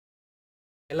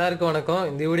எல்லாருக்கும் வணக்கம்.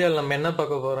 இந்த வீடியோவில் நம்ம என்ன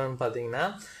பார்க்க போறோம்னு பார்த்தீங்கன்னா,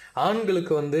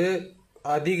 ஆண்களுக்கு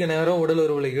அதிக நேரம் உடல்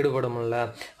உறவுல ஈடுபட முடியல.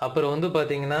 அப்புறம்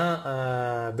பார்த்தீங்கன்னா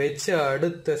வெச்ச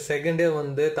அடுத்த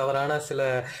செகண்டே தவறான சில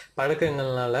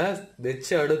பழக்கங்கள்னால வெச்ச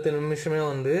அடுத்த நிமிஷமே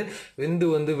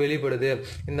விந்து வெளிப்படுது.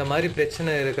 இந்த மாதிரி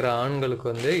பிரச்சனை இருக்கிற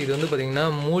ஆண்களுக்கு இது பார்த்தீங்கன்னா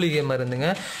மூலிகை மருந்துங்க.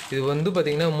 இது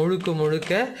பார்த்தீங்கன்னா முழுக்க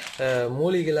முழுக்க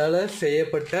மூலிகளால்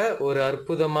செய்யப்பட்ட ஒரு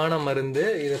அற்புதமான மருந்து.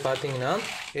 இது பார்த்தீங்கன்னா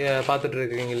பார்த்துட்டு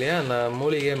இருக்கீங்க இல்லையா, அந்த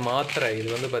மூலிகை மாத்திரை.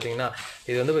 இது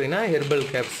பார்த்தீங்கன்னா ஹெர்பல்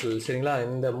கேப்சூல். சரிங்களா?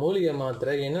 இந்த மூலிகை மாத்திரை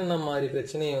என்னென்ன மாதிரி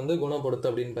பிரச்சனையை குணப்படுத்தும்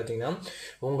அப்படின்னு பார்த்தீங்கன்னா,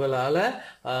 உங்களால்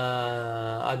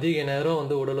அதிக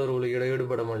நேரம் உடலுறவுல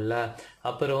ஈடுபட முடியல.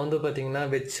 அப்புறம் பார்த்தீங்கன்னா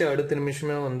வெச்ச அடுத்த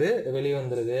நிமிஷமே வெளியே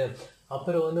வந்துடுது.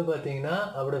 அப்புறம் பார்த்தீங்கன்னா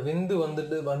அவரோட விந்து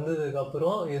வந்ததுக்கு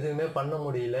அப்புறம் எதுவுமே பண்ண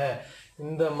முடியல.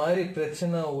 இந்த மாதிரி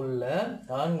பிரச்சனை உள்ள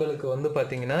ஆண்களுக்கு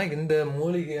பார்த்தீங்கன்னா இந்த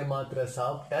மூலிகை மாத்திரை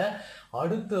சாப்பிட்ட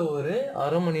அடுத்த ஒரு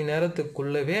அரை மணி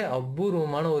நேரத்துக்குள்ளவே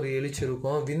அபூர்வமான ஒரு எழுச்சி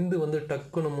இருக்கும். விந்து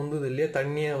டக்குன்னு முந்துது இல்லையா,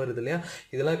 தண்ணியாக வருது இல்லையா,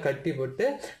 இதெல்லாம் கட்டிப்பட்டு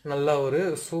நல்லா ஒரு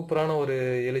சூப்பரான ஒரு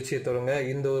எழுச்சியை தருங்க.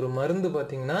 இந்த ஒரு மருந்து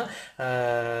பார்த்தீங்கன்னா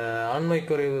ஆண்மை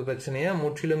குறைவு பிரச்சனையை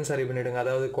முற்றிலும் சரி பண்ணிடுங்க.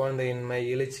 அதாவது குழந்தையின்மை,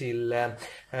 எழுச்சி இல்லை,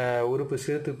 உறுப்பு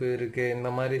சிறுத்து போயிருக்கு,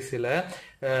 இந்த மாதிரி சில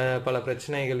பல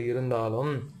பிரச்சனைகள்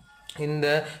இருந்தாலும் இந்த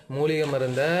மூலிகை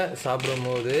மருந்தை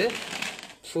சாப்பிடும்போது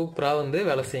சூப்பராக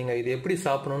வேலை செய்யுங்க. இது எப்படி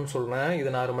சாப்பிடணும்னு சொல்கிறேன். இது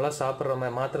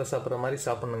நார்மலாக மாத்திரை சாப்பிட்ற மாதிரி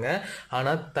சாப்பிடணுங்க.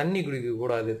 ஆனால் தண்ணி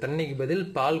குடிக்கக்கூடாது. தண்ணிக்கு பதில்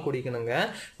பால் குடிக்கணுங்க.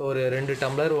 ஒரு 2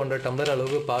 டம்ளர் 1.5 டம்ளர்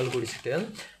அளவுக்கு பால் குடிச்சிட்டு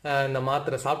இந்த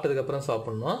மாத்திரை சாப்பிட்டதுக்கப்புறம்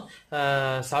சாப்பிட்ணும்.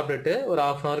 சாப்பிட்டுட்டு ஒரு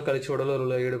 1/2 அன் ஹவர் கழிச்சு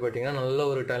உடலுறவுல ஈடுபட்டிங்கன்னா நல்ல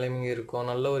ஒரு டைமிங் இருக்கும்,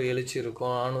 நல்ல ஒரு எழுச்சி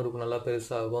இருக்கும், ஆண் உறுப்பு நல்லா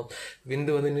பெருசாகும்.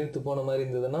 விந்து நீர்த்து போன மாதிரி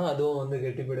இருந்ததுன்னா அதுவும்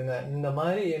கெட்டிப்பிடுங்க. இந்த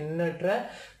மாதிரி எண்ணற்ற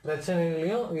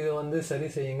பிரச்சனைகளையும் இது சரி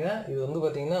செய்யுங்க. இது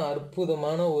பார்த்தீங்கன்னா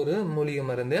அற்புதமான ஒரு மூலிகை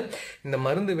மருந்து. இந்த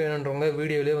மருந்து வேணுன்றவங்க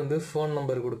வீடியோலேயே ஃபோன்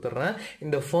நம்பர் கொடுத்துட்றேன்.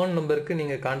 இந்த ஃபோன் நம்பருக்கு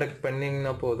நீங்கள் கான்டாக்ட்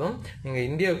பண்ணிங்கன்னா போதும். நீங்கள்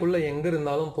இந்தியாவுக்குள்ளே எங்கே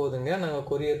இருந்தாலும் போதுங்க, நாங்கள்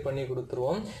கொரியர் பண்ணி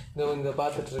கொடுத்துருவோம். இங்கே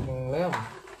பார்த்துட்டு இருக்கீங்களா,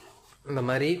 இந்த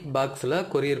மாதிரி பாக்ஸில்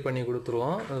கொரியர் பண்ணி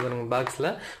கொடுத்துருவோம். பாக்ஸில்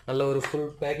நல்ல ஒரு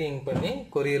ஃபுல் பேக்கிங் பண்ணி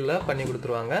கொரியரில் பண்ணி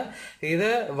கொடுத்துருவாங்க. இதை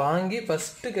வாங்கி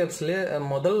ஃபஸ்ட்டு கேப்ஸ்லேயே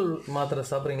முதல் மாத்திரை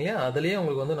சாப்பிட்றீங்களே, அதுலேயே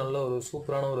உங்களுக்கு நல்ல ஒரு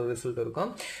சூப்பரான ஒரு ரிசல்ட் இருக்கும்.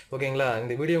 ஓகேங்களா?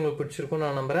 இந்த வீடியோ உங்களுக்கு பிடிச்சிருக்கும்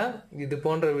நான் நம்புகிறேன். இது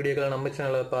போன்ற வீடியோக்களை நம்ம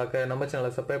சேனலை பார்க்க நம்ம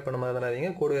சேனலை சப்ஸ்கிரைப் பண்ண மாதிரி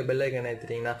தானே, கூடவே பெல் ஐக்கன்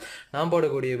ஏற்றிட்டீங்கன்னா நான்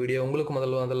போடக்கூடிய வீடியோ உங்களுக்கு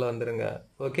முதல்ல வந்துடுங்க.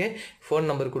 ஓகே, ஃபோன்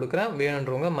நம்பர் கொடுக்குறேன்.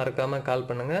 வேணுன்றவங்க மறக்காமல் கால்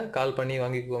பண்ணுங்கள். கால் பண்ணி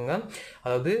வாங்கிக்கோங்க.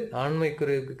 அதாவது ஆண்மை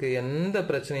குறைவுக்கு எந்த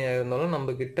பிரச்சனையாக இருந்தாலும்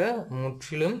நம்ம கிட்ட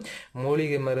முற்றிலும்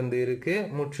மூலிகை மருந்து இருக்கு.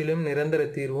 முற்றிலும் நிரந்தர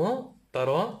தீர்வும்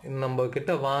தரோம். நம்ம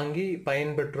கிட்ட வாங்கி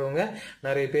பயன்பெற்றவங்க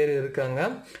நிறைய பேர் இருக்காங்க.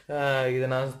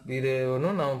 இது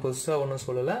ஒன்றும் நான் புதுசாக ஒன்றும்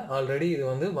சொல்லலை. ஆல்ரெடி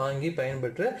இது வாங்கி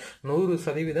பயன்பெற்று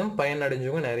 100%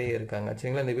 பயனடைஞ்சவங்க நிறைய இருக்காங்க.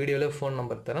 சரிங்களா? இந்த வீடியோவில் ஃபோன்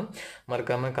நம்பர் தரேன்,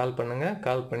 மறக்காமல் கால் பண்ணுங்கள்.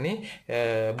 கால் பண்ணி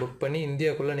புக் பண்ணி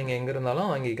இந்தியாவுக்குள்ளே நீங்கள் எங்கே இருந்தாலும்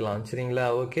வாங்கிக்கலாம். சரிங்களா?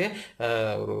 ஓகே,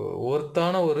 ஒரு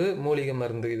ஒர்த்தான ஒரு மூலிகை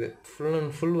மருந்து. இது ஃபுல்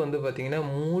அண்ட் ஃபுல் பார்த்தீங்கன்னா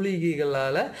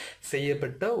மூலிகைகளால்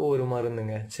செய்யப்பட்ட ஒரு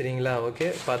மருந்துங்க. சரிங்களா? ஓகே,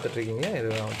 பார்த்துட்ருக்கீங்க.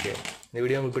 இதுதான். ஓகே, இந்த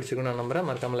வீடியோ உங்களுக்கு பிடிச்சிருக்கும் நான் நம்புறேன்.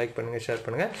 மறக்காமல் லைக் பண்ணுங்கள், ஷேர்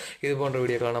பண்ணுங்கள். இது போன்ற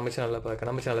வீடியோக்கெல்லாம் நம்ம சேனலில் பார்க்க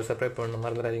நம்ம சேனலை சப்ஸ்கிரைப் பண்ணணும்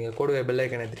மறந்துடாதீங்க. கூடவே பெல்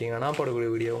ஐக்கன் ஏற்றிட்டீங்கன்னா நான்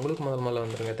போடக்கூடிய வீடியோ உங்களுக்கு முதல்ல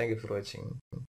வந்துருங்க. தேங்க்யூ ஃபார் வாட்சிங்.